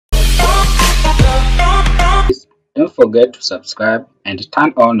Don't forget to subscribe and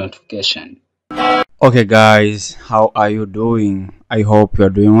turn on notification. Okay guys, how are you doing? I hope you are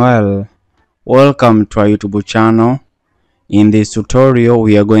doing well. Welcome to our YouTube channel. In this tutorial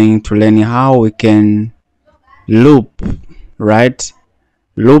we are going to learn how we can loop, right?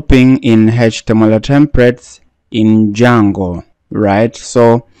 Looping in HTML templates in Django, right?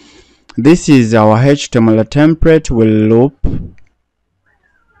 So this is our HTML template will loop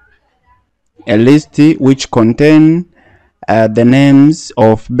a list which contain the names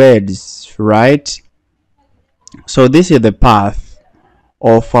of birds, right? So this is the path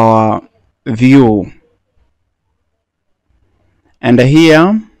of our view, and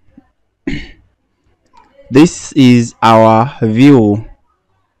here this is our view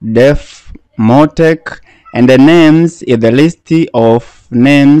def motech, and the names is the list of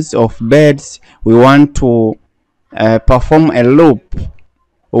names of birds we want to perform a loop.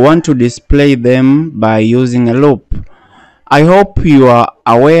 We want to display them by using a loop. I hope you are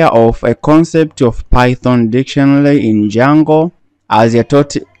aware of a concept of Python dictionary in Django as I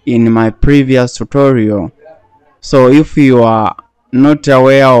taught in my previous tutorial. So if you are not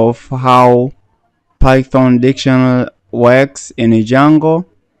aware of how Python dictionary works in Django,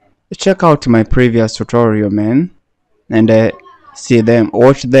 check out my previous tutorial, man, and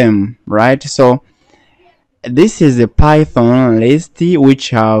watch them, right? So this is a Python list which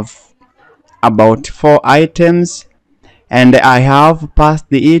have about 4 items, and I have passed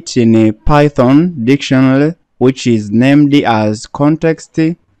it in a Python dictionary which is named as context.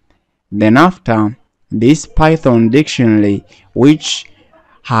 Then after this Python dictionary which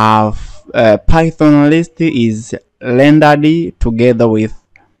have Python list is rendered together with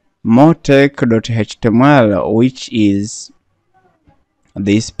motechapp.html, which is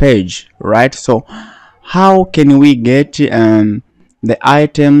this page, right? So how can we get the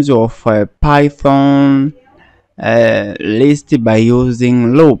items of Python list by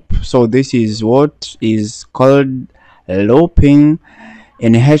using loop? So this is what is called looping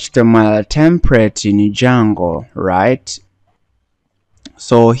in HTML template in Django, right?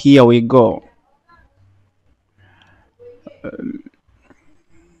 So here we go.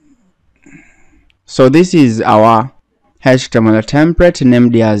 So this is our HTML template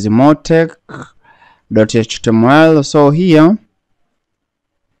named as motech.html. So here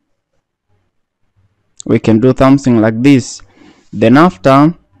we can do something like this. Then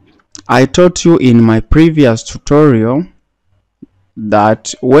after, I taught you in my previous tutorial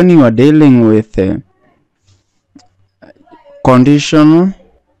that when you are dealing with a conditional,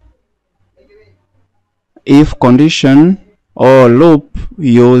 if condition or loop,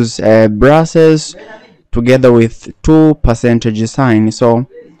 use braces together with 2 percentage sign. So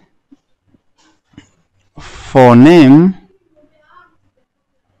for name,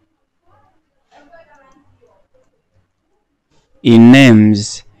 in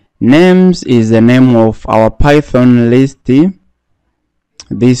names is the name of our Python list,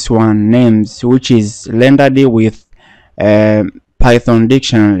 this one names, which is rendered with Python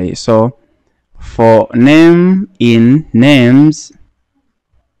dictionary. So for name in names,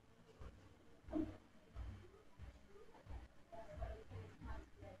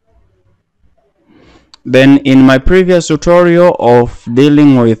 then in my previous tutorial of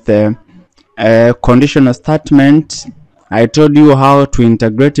dealing with a conditional statement, I told you how to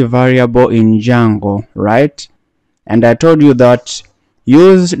integrate a variable in Django, right? And I told you that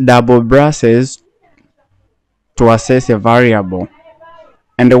use double braces to access a variable.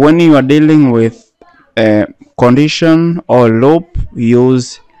 And when you are dealing with a condition or loop,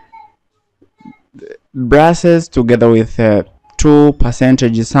 use braces together with 2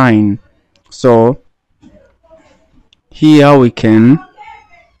 percentage sign. So here we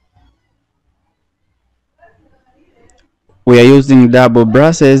are using double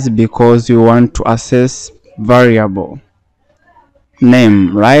braces because we want to access variable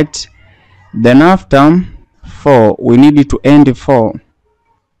name, right? Then after for, we need to end for.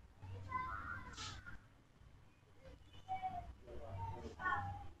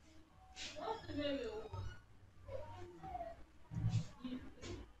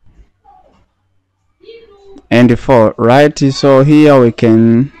 And for, right? So here we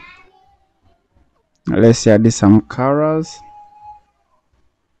can, let's add some colors,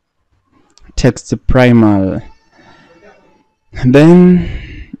 text primal. Then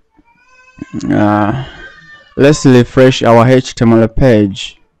let's refresh our HTML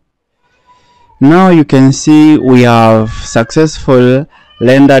page. Now you can see we have successfully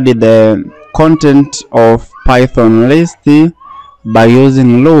rendered the content of Python list by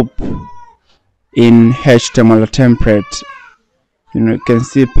using loop in HTML template. You can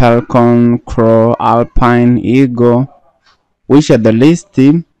see Falcon, Crow, Alpine, Eagle, which are the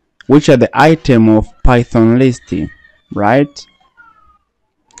listing, which are the item of Python listing, right?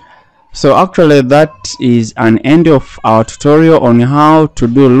 So actually that is an end of our tutorial on how to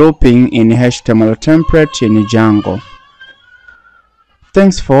do looping in HTML template in Django.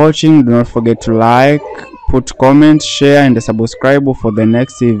 Thanks for watching. Do not forget to like, put comment, share and subscribe for the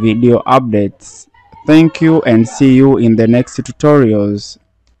next video updates. Thank you and see you in the next tutorials.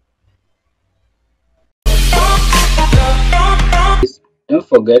 Don't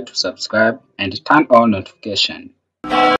forget to subscribe and turn on notification.